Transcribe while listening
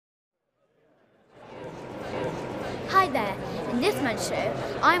Science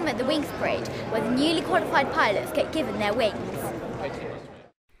Show, I'm at the Wings Parade, where the newly qualified pilots get given their wings.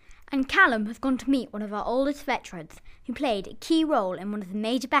 And Callum has gone to meet one of our oldest veterans, who played a key role in one of the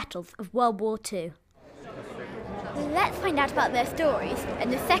major battles of World War II. Let's find out about their stories in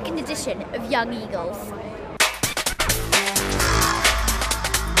the second edition of Young Eagles.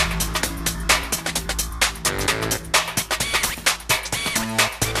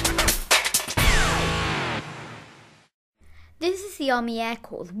 This is the Army Air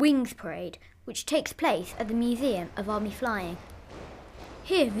Corps' Wings Parade, which takes place at the Museum of Army Flying.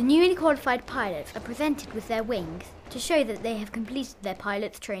 Here, the newly qualified pilots are presented with their wings to show that they have completed their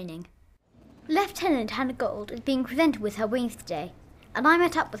pilot's training. Lieutenant Hannah Gold is being presented with her wings today, and I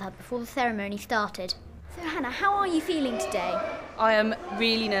met up with her before the ceremony started. So Hannah, how are you feeling today? I am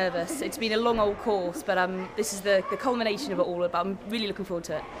really nervous. It's been a long old course, but this is the culmination of it all, but I'm really looking forward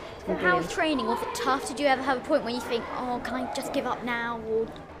to it. So how was training? Was it tough? Did you ever have a point where you think, oh, can I just give up now? Or...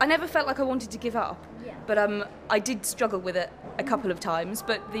 I never felt like I wanted to give up, but I did struggle with it a couple of times,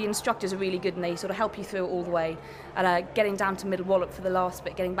 but the instructors are really good and they sort of help you through it all the way. And getting down to Middle Wallop for the last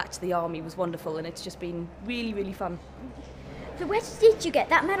bit, getting back to the Army was wonderful, and it's just been really, really fun. So where did you get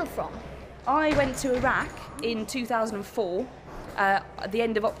that medal from? I went to Iraq in 2004, at the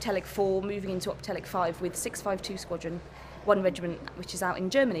end of Optelic 4, moving into Optelic 5 with 652 Squadron, 1 regiment, which is out in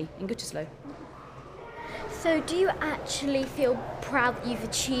Germany, in Gütersloh. So do you actually feel proud that you've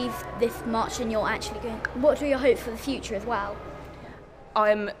achieved this much and you're actually going... What are your hopes for the future as well?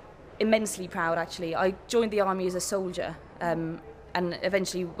 I'm immensely proud, actually. I joined the Army as a soldier and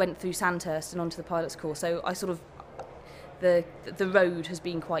eventually went through Sandhurst and onto the pilot's course, so I sort of... The road has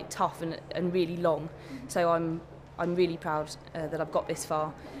been quite tough and really long, so I'm really proud that I've got this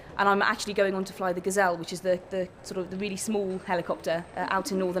far. And I'm actually going on to fly the Gazelle, which is the sort of the really small helicopter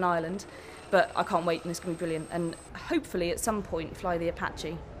out in Northern Ireland. But I can't wait, and it's going to be brilliant. And hopefully at some point fly the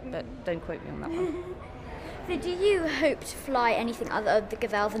Apache, but don't quote me on that one. So do you hope to fly anything other than the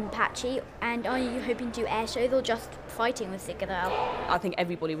Gazelle than Apache? And are you hoping to do air shows or just fighting with the Gazelle? I think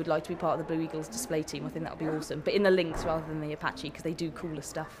everybody would like to be part of the Blue Eagles display team. I think that would be awesome. But in the Lynx rather than the Apache, because they do cooler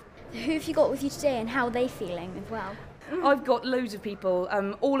stuff. So who have you got with you today and how are they feeling as well? I've got loads of people,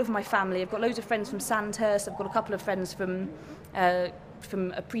 all of my family. I've got loads of friends from Sandhurst. I've got a couple of friends from a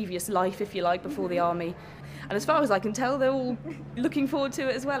previous life, if you like, before the Army. And as far as I can tell, they're all looking forward to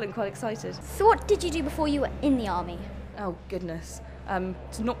it as well and quite excited. So what did you do before you were in the Army? Oh, goodness.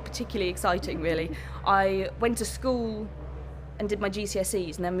 It's not particularly exciting, really. I went to school and did my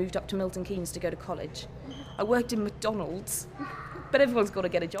GCSEs and then moved up to Milton Keynes to go to college. I worked in McDonald's, but everyone's got to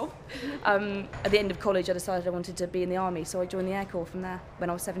get a job. At the end of college, I decided I wanted to be in the Army, so I joined the Air Corps from there when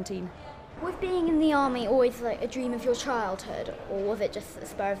I was 17. Was being in the Army always like a dream of your childhood, or was it just a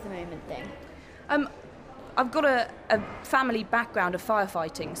spur of the moment thing? I've got a family background of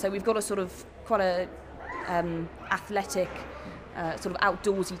firefighting, so we've got a sort of quite a athletic, sort of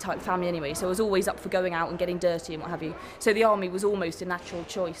outdoorsy type family anyway, so I was always up for going out and getting dirty and what have you. So the Army was almost a natural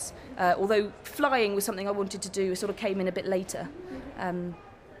choice, although flying was something I wanted to do, it sort of came in a bit later,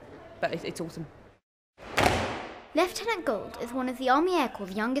 but it's awesome. Lieutenant Gold is one of the Army Air Corps'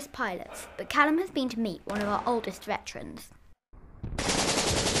 youngest pilots, but Callum has been to meet one of our oldest veterans.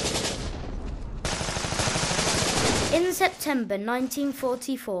 In September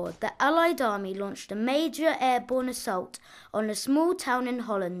 1944, the Allied Army launched a major airborne assault on a small town in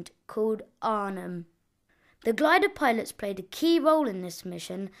Holland called Arnhem. The glider pilots played a key role in this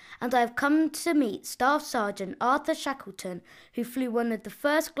mission, and I have come to meet Staff Sergeant Arthur Shackleton, who flew one of the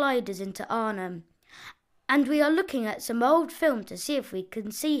first gliders into Arnhem. And we are looking at some old film to see if we can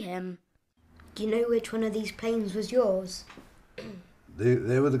see him. Do you know which one of these planes was yours?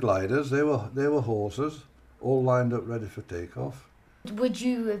 They were the gliders, they were horses, all lined up ready for takeoff. Would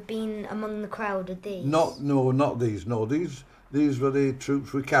you have been among the crowd of these? Not these. No, these were the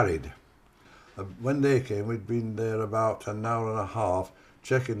troops we carried. When they came, we'd been there about an hour and a half,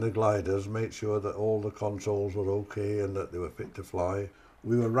 checking the gliders, make sure that all the controls were okay and that they were fit to fly.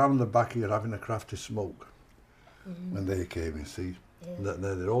 We were round the back here having a crafty smoke when they came, you see. Yeah.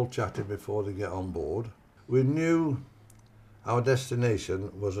 They'd all chatted before they get on board. We knew our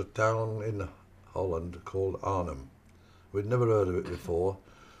destination was a town in Holland called Arnhem. We'd never heard of it before,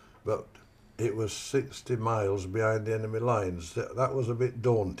 but it was 60 miles behind the enemy lines. That was a bit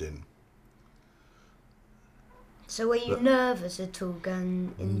daunting. So were you nervous at all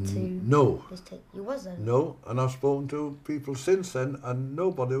going into No. this take? You wasn't? No, and I've spoken to people since then and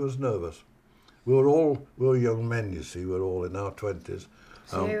nobody was nervous. We were young men, you see, we were all in our 20s.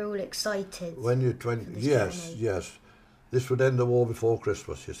 So you're all excited? When you're 20, yes, yes. This would end the war before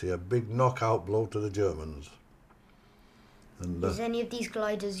Christmas, you see, a big knockout blow to the Germans. And Is any of these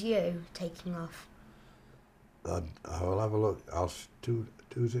gliders you taking off? I'll have a look.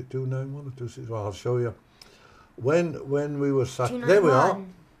 Is it 291 or 261? I'll show you. When we were sat, there we are.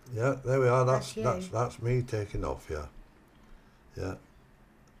 291. Yeah, there we are. That's you. That's me taking off. Yeah, yeah.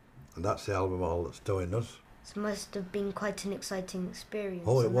 And that's the Albemarle that's towing us. This must have been quite an exciting experience.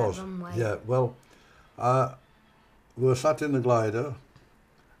 Oh, it on that was. runway. Yeah. Well, we were sat in the glider.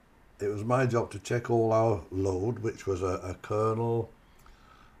 It was my job to check all our load, which was a colonel,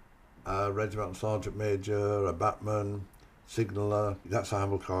 a regimental sergeant major, a batman, signaller. That's a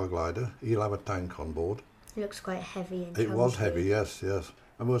Hamilcar glider. He'll have a tank on board. It looks quite heavy and It was chunky. heavy, yes, yes.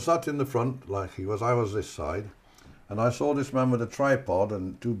 And we were sat in the front like he was. I was this side. And I saw this man with a tripod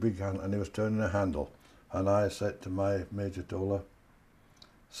and two big hands, and he was turning a handle. And I said to my Major Tola,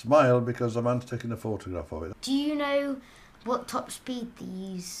 smile, because the man's taking a photograph of it. Do you know what top speed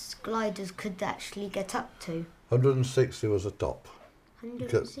these gliders could actually get up to? 160 was the top.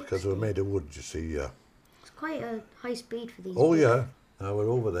 160? Because we were made of wood, you see, yeah. It's quite a high speed for these. Oh, big- yeah. Now we're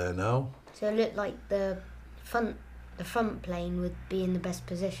over there now. So it looked like the front plane would be in the best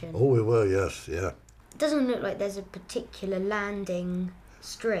position. Oh, we were, yes, yeah. It doesn't look like there's a particular landing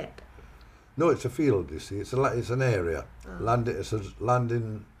strip. No, it's a field, you see. It's an area. Oh. It's a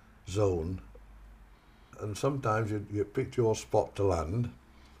landing zone. And sometimes you picked your spot to land,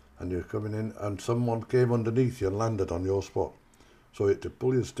 and you're coming in, and someone came underneath you and landed on your spot. So you had to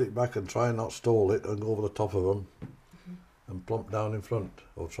pull your stick back and try and not stall it and go over the top of them and plump down in front,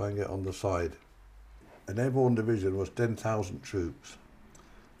 or try and get on the side. An airborne division was 10,000 troops.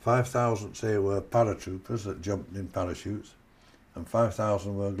 5,000, say, were paratroopers that jumped in parachutes, and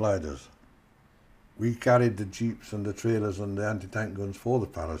 5,000 were gliders. We carried the jeeps and the trailers and the anti-tank guns for the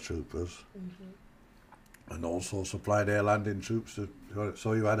paratroopers, and also supplied air landing troops,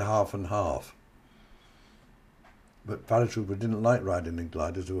 so you had half and half. But paratroopers didn't like riding in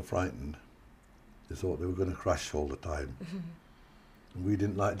gliders, they were frightened. They thought they were going to crash all the time. And we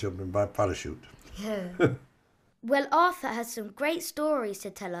didn't like jumping by parachute. Yeah. Well, Arthur has some great stories to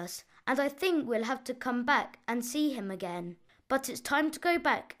tell us, and I think we'll have to come back and see him again. But it's time to go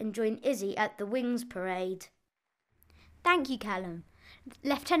back and join Izzy at the Wings Parade. Thank you, Callum.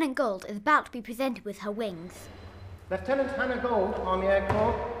 Lieutenant Gold is about to be presented with her wings. Lieutenant Hannah Gold, Army Air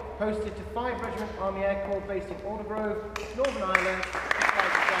Corps, posted to 5 Regiment Army Air Corps based in Aldergrove, Northern Ireland.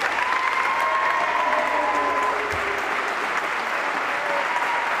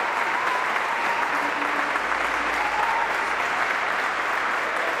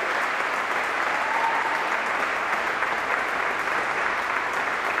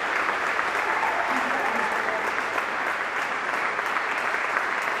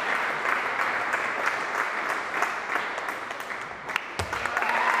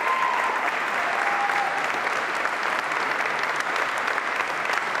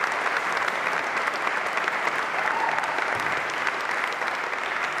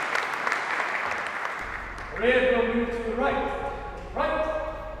 Rear will move to the right. Right.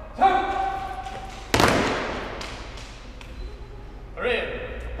 Turn. Rear.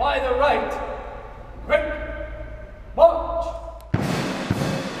 By the right. Quick. March.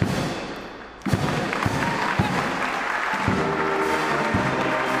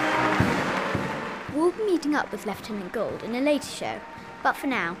 We'll be meeting up with Lieutenant Gold in a later show, but for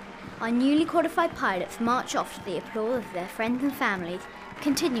now, our newly qualified pilots march off to the applause of their friends and families,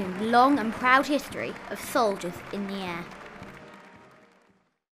 continuing the long and proud history of soldiers in the air.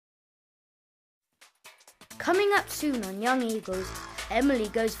 Coming up soon on Young Eagles, Emily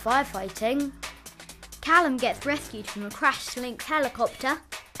goes firefighting, Callum gets rescued from a crashed Lynx helicopter,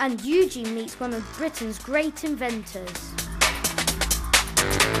 and Eugene meets one of Britain's great inventors.